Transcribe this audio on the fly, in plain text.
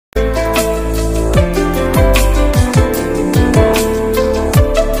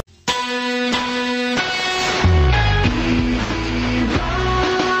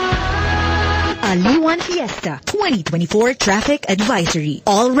Fiesta 2024 Traffic Advisory.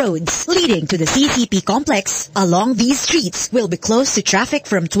 All roads leading to the CCP complex along these streets will be closed to traffic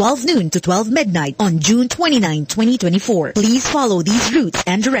from 12 noon to 12 midnight on June 29, 2024. Please follow these routes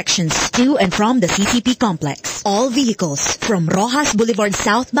and directions to and from the CCP complex. All vehicles from Rojas Boulevard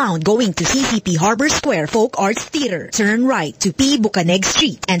southbound going to CCP Harbor Square Folk Arts Theater, turn right to P. Bucaneg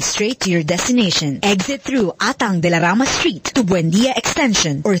Street and straight to your destination. Exit through Atang de la Rama Street to Buendia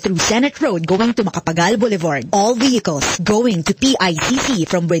Extension or through Senate Road going to Macapagal Boulevard. All vehicles going to PICC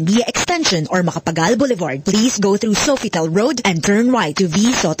from Buendia Extension or Macapagal Boulevard, please go through Sofitel Road and turn right to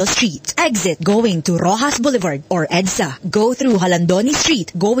V. Soto Street. Exit going to Rojas Boulevard or EDSA. Go through Halandoni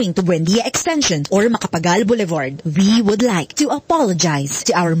Street going to Buendia Extension or Macapagal Boulevard. We would like to apologize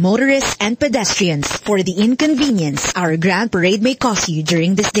to our motorists and pedestrians for the inconvenience our Grand Parade may cause you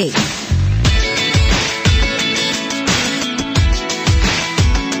during this day.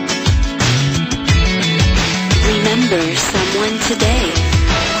 Remember someone today.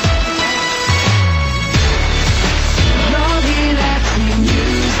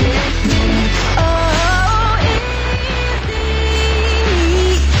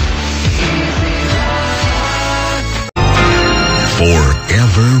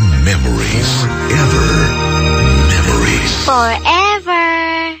 Forever memories. Ever memories. Forever.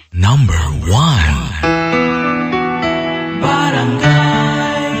 Number 1.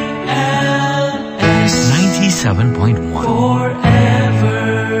 Barangay LS 97.1. Forever.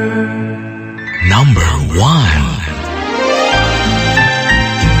 Number 1.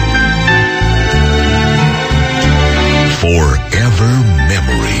 Forever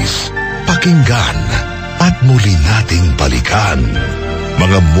memories. Pakinggan at muli nating balikan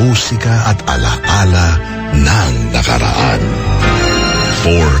mga musika at alaala ng nakaraan.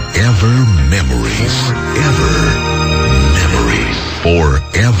 Forever memories. Forever memories.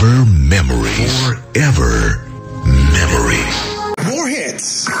 Forever memories. Forever memories. More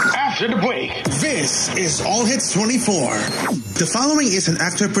hits after the break. This is All Hits 24. The following is an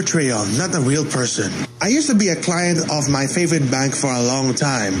actor portrayal, not a real person. I used to be a client of my favorite bank for a long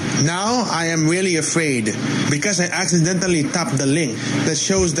time. Now I am really afraid because I accidentally tapped the link that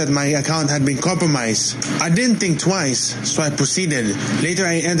shows that my account had been compromised. I didn't think twice, so I proceeded. Later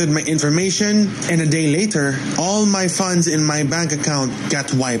I entered my information, and a day later, all my funds in my bank account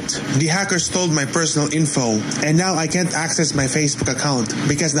got wiped. The hackers stole my personal info, and now I can't access my Facebook account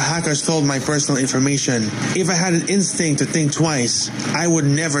because the hackers stole my personal information. If I had an instinct to think twice, I would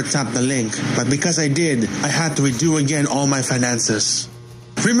never tap the link, but because I did, I had to redo again all my finances.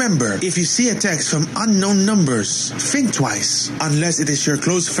 Remember, if you see a text from unknown numbers, think twice. Unless it is your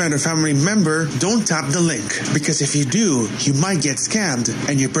close friend or family member, don't tap the link. Because if you do, you might get scammed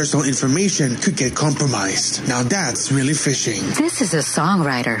and your personal information could get compromised. Now that's really phishing. This is a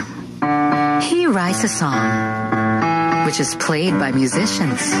songwriter. He writes a song, which is played by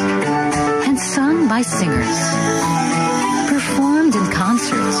musicians and sung by singers, performed in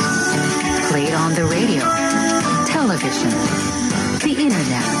concerts, played on the radio, television, the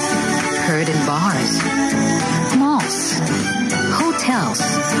internet, heard in bars, malls, hotels,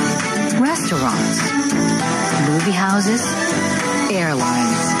 restaurants, movie houses,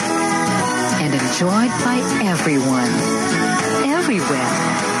 airlines, and enjoyed by everyone, everywhere.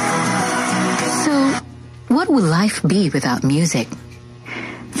 So, what would life be without music?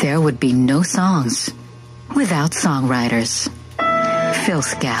 There would be no songs without songwriters.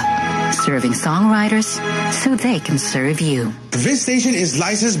 PhilSCAP, serving songwriters so they can serve you. This station is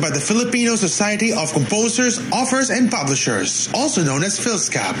licensed by the Filipino Society of Composers, Authors, and Publishers, also known as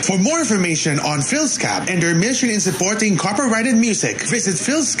PhilSCAP. For more information on PhilSCAP and their mission in supporting copyrighted music, visit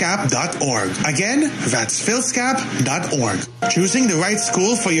philscap.org. Again, that's philscap.org. Choosing the right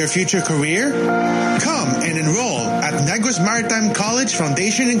school for your future career? Come and enroll at Negros Maritime College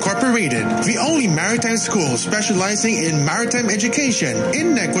Foundation Incorporated, the only maritime school specializing in maritime education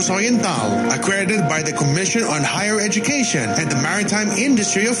in Negros Oriental, accredited by the Commission on Higher Education and the Maritime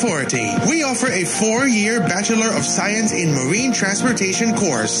Industry Authority. We offer a 4-year Bachelor of Science in Marine Transportation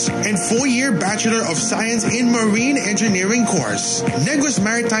course and 4-year Bachelor of Science in Marine Engineering course. Negros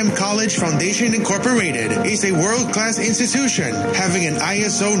Maritime College Foundation Incorporated is a world-class institution having an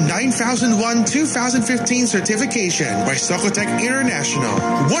ISO 9001-2015 certification by Socotec International.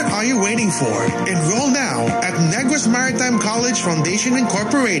 What are you waiting for? Enroll now at Negros Maritime College Foundation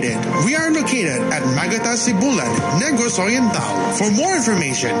Incorporated. We are located at Magata, Sibulan, Negros Oriental. For more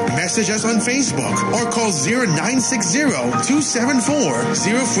information, message us on Facebook or call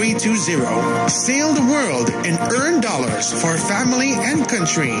 0960-274-0320. Sail the world and earn dollars for family and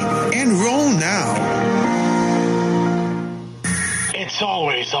country. Enroll now. It's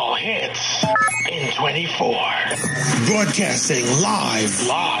always all hits. in 24. Broadcasting live,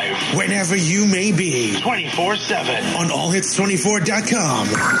 whenever you may be. 24/7 on allhits24.com.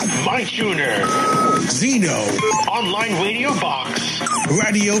 MyTuner, Zeno, online radio box,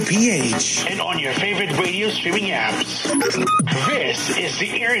 Radio PH, and on your favorite radio streaming apps. This is the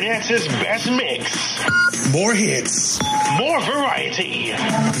Internet's best mix. More hits, more variety.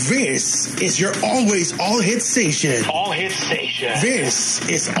 This is your always all hit station. All hit station. This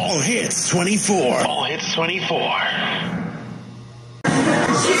is All Hits 24. All Hits 24.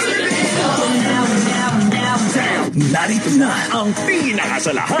 Narito na ang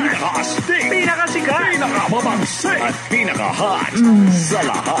pinakasalahan, pinakastig, pinakasikat, pinakababangsik, at pinaka-hot sa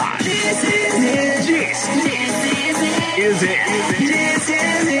lahat. This is it.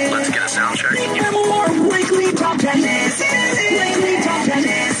 Let's get a sound check. MOR Weekly Top 10. Weekly Top 10.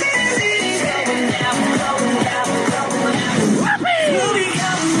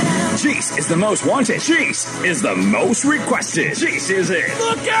 Cheese is the most wanted. Cheese is the most requested. Cheese is it.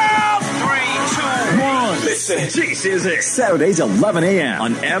 Look out! 3, 2, 1. Listen. Cheese is it. Saturdays 11 a.m.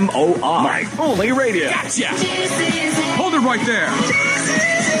 on MOR. My only radio. Gotcha. Hold it right there.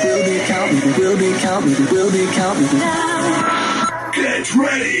 We'll be counting. We'll be counting. We'll be counting. Get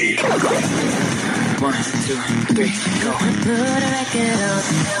ready. 1, 2, 3, go. Put a record on.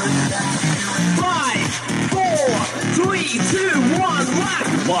 5, 4, 3, 2, 1, rock!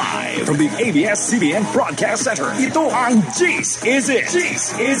 Live from the ABS-CBN Broadcast Center, ito ang Cheese is it!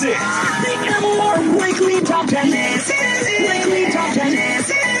 Cheese is it! The MOR Weekly Top 10! Weekly Top 10!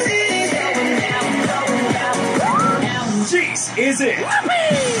 Cheese is it!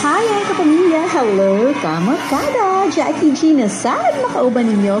 Hi, kapamilya! Hello, kamarkada! Jackie G na sad makauban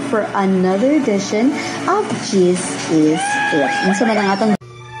ninyo for another edition of Cheese is it. Sa malangatang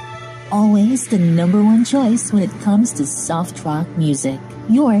always the number one choice when it comes to soft rock music.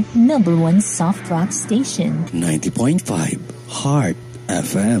 Your number one soft rock station. 90.5 Heart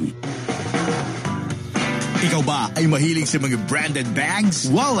FM. Ikaw ba ay mahilig sa mga branded bags,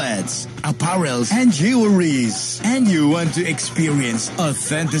 wallets, apparels, and jewelries? And you want to experience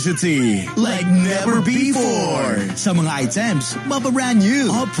authenticity like never before? Sa mga items, mapabrand new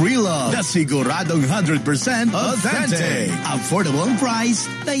o pre-loved na siguradong 100% authentic. Affordable ang price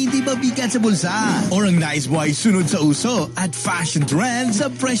na hindi mabigat sa bulsa. Or ang nais mo ay sunod sa uso at fashion trend sa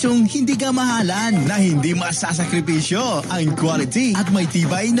presyong hindi ka mahalan na hindi masasakripisyo. Ang quality at may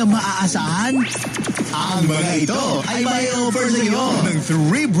tibay na maaasahan. Ang mga ito ay may offer sa iyo ng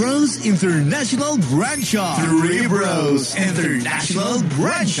Three Bros International Brand Shop. Three Bros International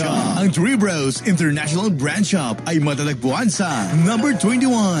Brand Shop. Ang Three Bros International Brand Shop ay matatagpuan sa number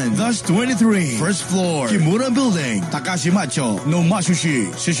 21/23 First Floor, Kimura Building, Takashimacho,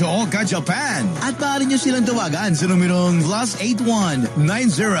 Nomasushi, Shizuoka, Japan. At maaari nyo silang tawagan sa numerong +81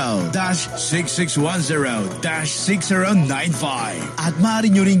 90-6610-6095. At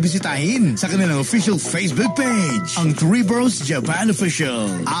maaari nyo ring bisitahin sa kanilang official Facebook page, ang Three Bros Japan Official.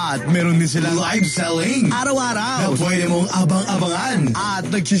 At meron din silang live selling araw-araw na pwede mong abang-abangan. At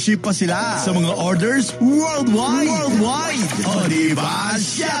nagsiship pa sila sa mga orders worldwide. O diba?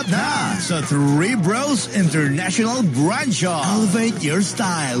 Shop na sa Three Bros International Brand Shop. Elevate your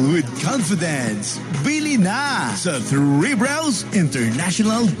style with confidence. Bili na sa Three Bros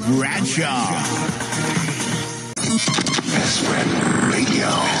International Brand Shop. Bespren Radio.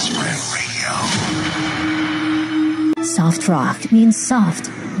 Bespren Radio. Soft rock means soft,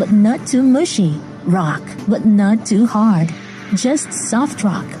 but not too mushy. Rock, but not too hard. Just soft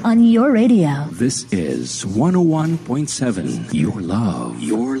rock on your radio. This is 101.7 Your Love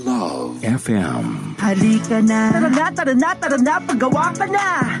FM. Halika na. Tara na, paggawa ka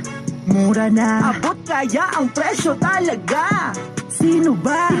na. Mura na. Abot kaya ang presyo talaga. Sino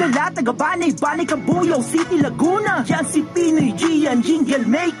ba? Kilala, taga-Banay, Kabuyaw City, Laguna. Yan si Pinoy G, yan jingle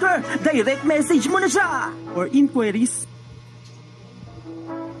maker. Direct message mo na siya. For inquiries,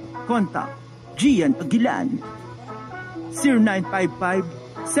 contact Gian Aguilan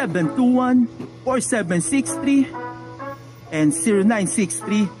 0955-721-4763 and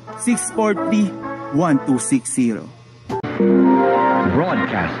 0963-643-1260.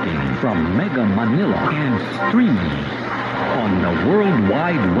 Broadcasting from Mega Manila and streaming on the World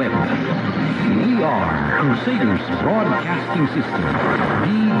Wide Web. We are Crusaders Broadcasting System,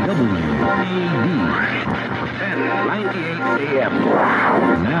 DWAD, 1098 AM.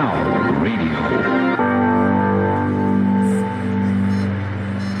 Now radio.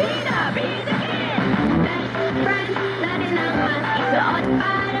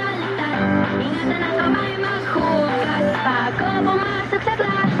 Ingatan ang kamay maghugas bago pumasok sa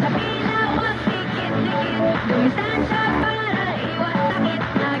class. Sa pila huwag dikit-dikit. Dumistansya para iwas sakit.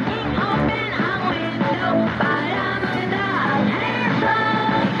 Naging open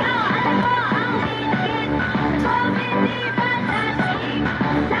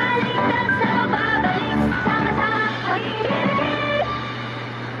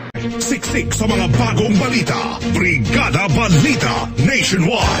Asik sa mga bagong balita. Brigada Balita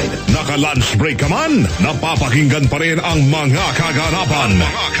Nationwide. Naka-lunch break ka man, napapakinggan pa rin ang mga kaganapan.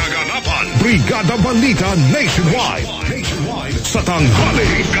 Brigada Balita Nationwide. Sa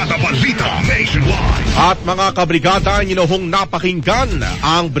tanghali, Brigada Balita Nationwide. At mga kabrigada, inyong napakinggan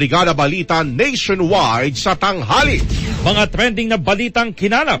ang Brigada Balita Nationwide sa tanghali. Mga trending na balitang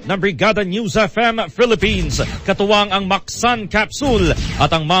kinalap ng Brigada News FM Philippines. Katuwang ang Maksan Capsule at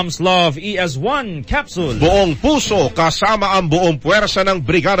ang Mom's Love ES1 Capsule. Buong puso kasama ang buong puwersa ng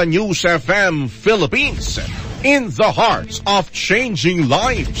Brigada News FM Philippines. In the hearts of changing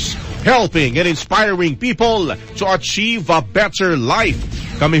lives, helping and inspiring people to achieve a better life.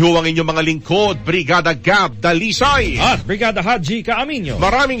 Kami huwang inyong mga lingkod, Brigada Gab Dalisay at Brigada Haji Kaaminyo.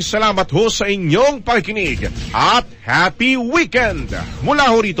 Maraming salamat ho sa inyong pakikinig at happy weekend!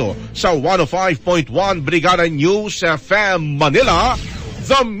 Mula ho rito sa 105.1 Brigada News FM Manila,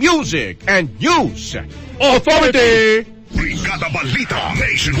 the Music and News Authority! Brigada Balita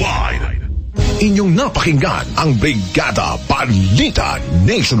Nationwide. Inyong napakinggan ang Brigada Balita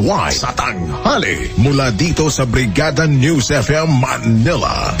Nationwide sa tanghali mula dito sa Brigada News FM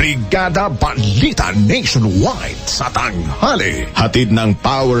Manila. Brigada Balita Nationwide sa tanghali. Hatid ng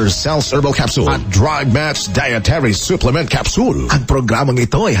Power Cells Herbal Capsule at Drive Match Dietary Supplement Capsule. Ang programang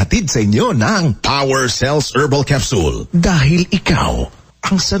ito ay hatid sa inyo ng Power Cells Herbal Capsule. Dahil ikaw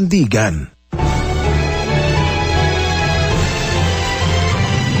ang sandigan.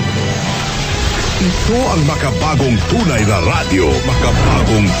 Ito ang makabagong tunay na radyo.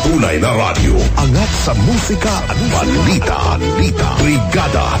 Makabagong tunay na radyo. Angat sa musika at balita.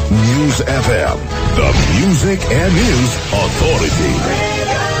 Brigada News FM. The Music and News Authority.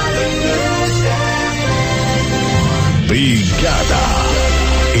 Brigada.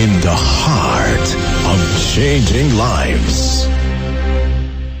 In the heart of changing lives.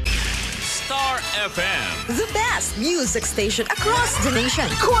 The best music station across the nation.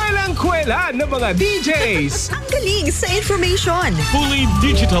 Kwelang-kwela ng mga DJs. Ang galing sa information. Fully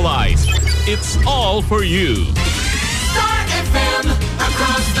digitalized. It's all for you. Star FM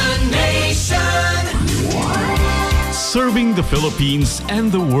across the nation. Serving the Philippines and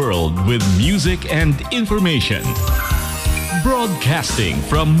the world with music and information. Broadcasting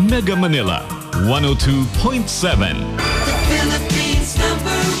from Mega Manila, 102.7. The Philippines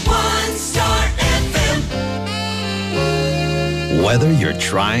 #1 Star FM. Whether you're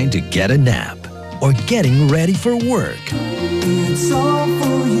trying to get a nap or getting ready for work, It's all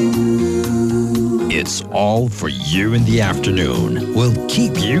for you. it's all for you in the afternoon. We'll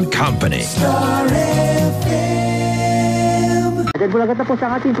keep you company. Star FM. Agad mula katapos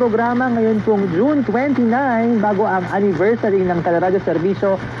ang ating programa ngayon pong June 29 bago ang anniversary ng Teleradyo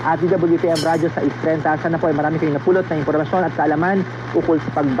Serbisyo at DWPM Radyo sa Istrenta. Sana po ay marami kayong napulot na impormasyon at kaalaman ukol sa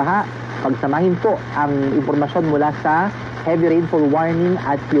pagbaha. Pagsamahin po ang impormasyon mula sa heavy rainfall warning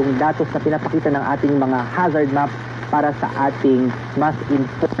at yung datos na pinapakita ng ating mga hazard map para sa ating mas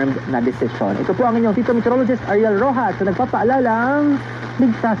informed na desisyon. Ito po ang inyong Tito Meteorologist Ariel Rojas na nagpapaalalang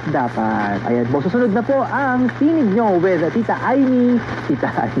Ligtas Dapat. Ayan po, susunod na po ang Tinig Niyo with Tita Aimee.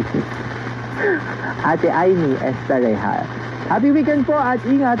 Ate Aimee Estareja. Happy weekend po at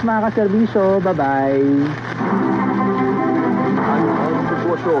ingat mga kaserbisyo. Bye-bye.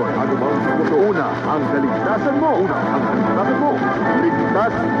 Una, ang kaligtasan mo.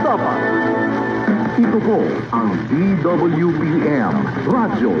 Ligtas Dapat. Ito po ang DWPM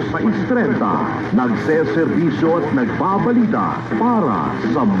Radyo sa Istrenta. Nagseserbisyo at nagbabalita para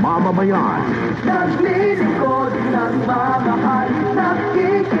sa mamamayan. Naglilingkod, nagmamahal,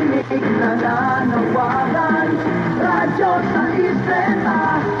 nakikinig, nananawagan. Radyo sa Istrenta,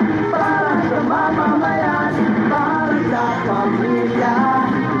 para sa mamamayan, para sa pamilya.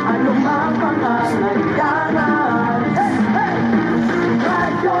 Ano ang pangangailangan? Hey, hey!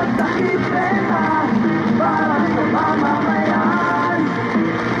 Radyo sa Istrenta, para sa mamamayan.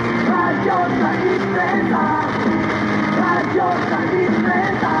 Radyo sa Istrenta, radyo sa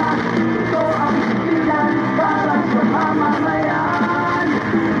Istrenta. Ito ang sigilan para sa mamamayan.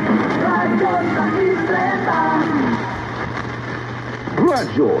 Radyo sa Istrenta.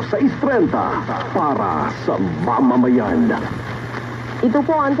 Radyo sa Istrenta para sa mamamayan. Ito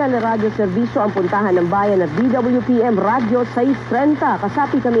po ang Teleradyo Serbisyo, ang puntahan ng bayan at DWPM Radyo sa Istrenta.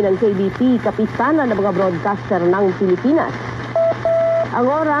 Kasapi kami ng KBP, kapisanan ng mga broadcaster ng Pilipinas. Ang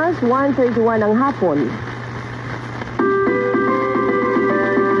oras, 1:31 ng hapon.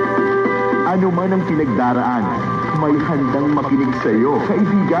 Ano man ang pinagdaraanan, may handang makinig sa iyo,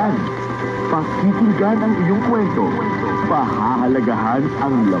 kaibigan. Pakikinggan ang iyong kwento. Pahahalagahan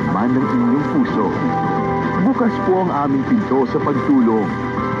ang laman ng inyong puso. Bukas po ang aming pinto sa pagtulong.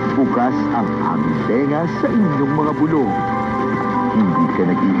 bukas ang aming tenga sa inyong mga bulong. Hindi ka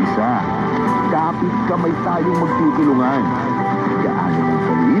nag-iisa. Kapit kamay tayong magtutulungan. Gaano ang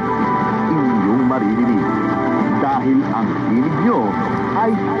salit, inyong maririnig. Dahil ang tinig nyo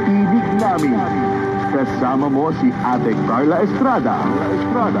ay tinig namin. Kasama mo si Ate Carla Estrada.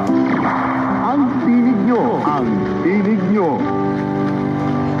 Ang tinig nyo, ang tinig nyo.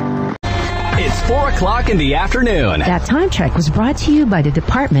 It's 4 o'clock in the afternoon. That time check was brought to you by the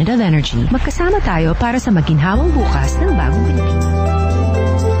Department of Energy. Magkasama tayo para sa maginhawang bukas ng bagong Pilipinas.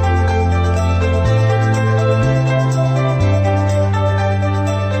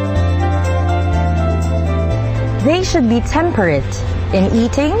 They should be temperate in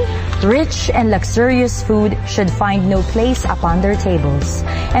eating. Rich and luxurious food should find no place upon their tables.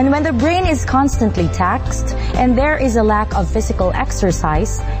 And when the brain is constantly taxed and there is a lack of physical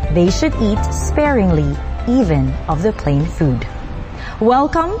exercise, they should eat sparingly, even of the plain food.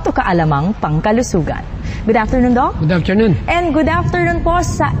 Welcome to Kaalamang Pangkalusugan. Good afternoon, Doc. Good afternoon. And good afternoon po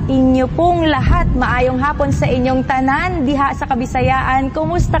sa inyo pong lahat. Maayong hapon sa inyong tanan diha sa Kabisayaan.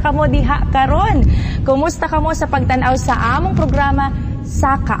 Kumusta ka mo diha karon? Kumusta ka mo sa pagtanaw sa among programa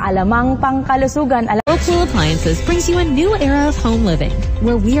sa Kaalamang Pangkalusugan? Whirlpool Appliances brings you a new era of home living,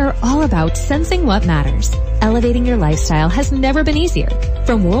 where we are all about sensing what matters. Elevating your lifestyle has never been easier.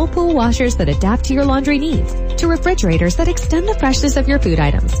 From Whirlpool washers that adapt to your laundry needs, to refrigerators that extend the freshness of your food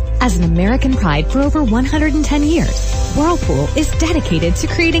items. As an American pride for over 110 years, Whirlpool is dedicated to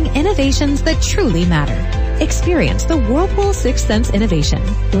creating innovations that truly matter. Experience the Whirlpool Sixth Sense innovation.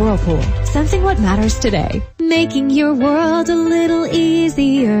 Whirlpool, sensing what matters today. Making your world a little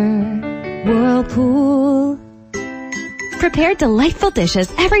easier. Whirlpool. Prepare delightful dishes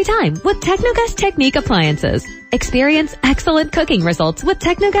every time with Technogas Technique appliances. Experience excellent cooking results with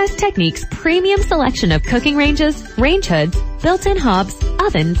Technogas Technique's premium selection of cooking ranges, range hoods, built-in hobs,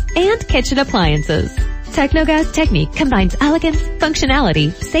 ovens, and kitchen appliances. Technogas Technique combines elegance,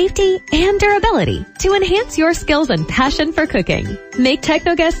 functionality, safety, and durability to enhance your skills and passion for cooking. Make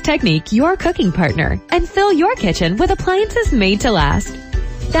Technogas Technique your cooking partner and fill your kitchen with appliances made to last.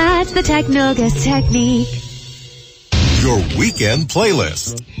 That's the Technogas Technique. Your weekend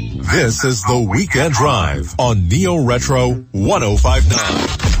playlist. This is the Weekend Drive on Neo Retro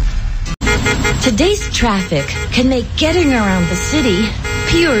 105.9. Today's traffic can make getting around the city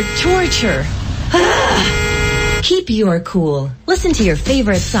pure torture. Keep your cool. Listen to your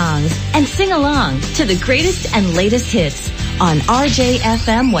favorite songs and sing along to the greatest and latest hits on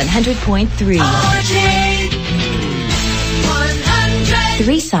RJFM 100.3. RJ 100.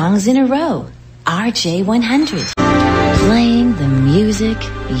 3 songs in a row. RJ 100. Playing the music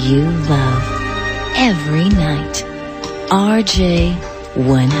you love every night. RJ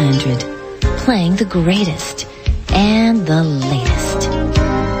 100. Playing the greatest and the latest.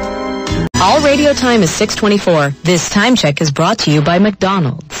 All radio time is 6:24. This time check is brought to you by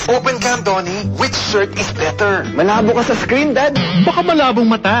McDonald's. Open cam, Donnie. Which shirt is better? Malabo ka sa screen, Dad. Baka malabong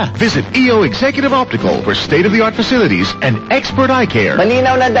mata. Visit EO Executive Optical for state-of-the-art facilities and expert eye care.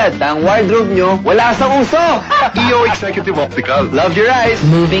 Malinaw na, Dad. Ang wardrobe nyo, wala sa uso. EO Executive Optical. Love your eyes.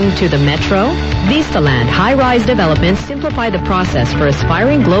 Moving to the Metro? Vistaland high-rise developments simplify the process for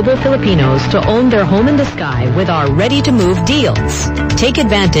aspiring global Filipinos to own their home in the sky with our ready-to-move deals. Take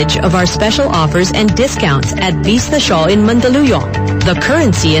advantage of our special offers and discounts at Vista Shaw in Mandaluyong, The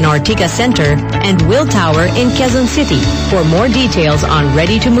Currency in Ortiga Center, and Will Tower in Quezon City. For more details on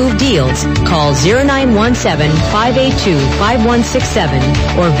ready-to-move deals, call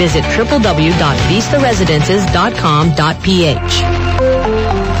 0917-582-5167 or visit www.vistaresidences.com.ph.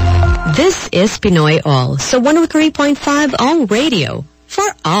 This is Pinoy All, so 103.5 All Radio for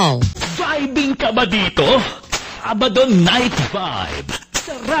all. Vibing ka ba dito? Sabado Night Vibe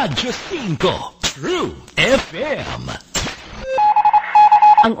sa Radyo 5 True FM.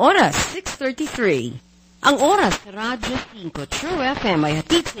 Ang oras, 6:33. Ang oras sa Radyo 5 True FM ay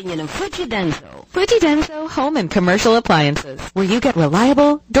hatid sa inyo ng Fuji Denso. Fuji Denso Home and Commercial Appliances, where you get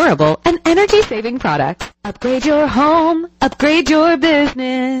reliable, durable, and energy-saving products. Upgrade your home, upgrade your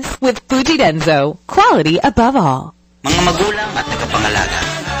business with Fuji Denso. Quality above all. Mga magulang at tagapangalaga,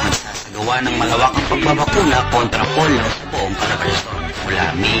 magsasagawa ng malawakang pagbabakuna kontra polio sa buong Calabarzon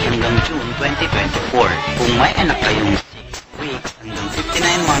mula May hanggang June 2024. Kung may anak kayong 6 weeks hanggang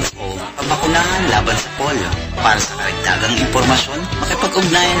 59 months old, pabakunahan laban sa polio. Para sa karagdagang impormasyon,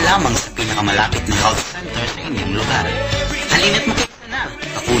 makipag-ugnayan lamang sa pinakamalapit na health center sa inyong lugar. Halina't makikita na,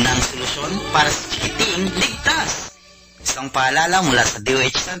 bakuna ang solusyon para sa chikiting ligtas. Isang paalala mula sa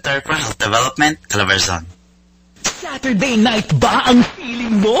DOH Center for Health Development, Calabarzon. Saturday night ba ang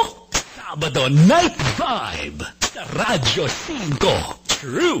feeling mo? Sabado Night Vibe sa Radyo 5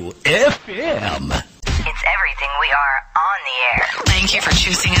 True FM. It's everything we are on the air. Thank you for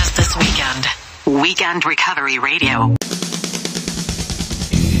choosing us this weekend. Weekend Recovery Radio.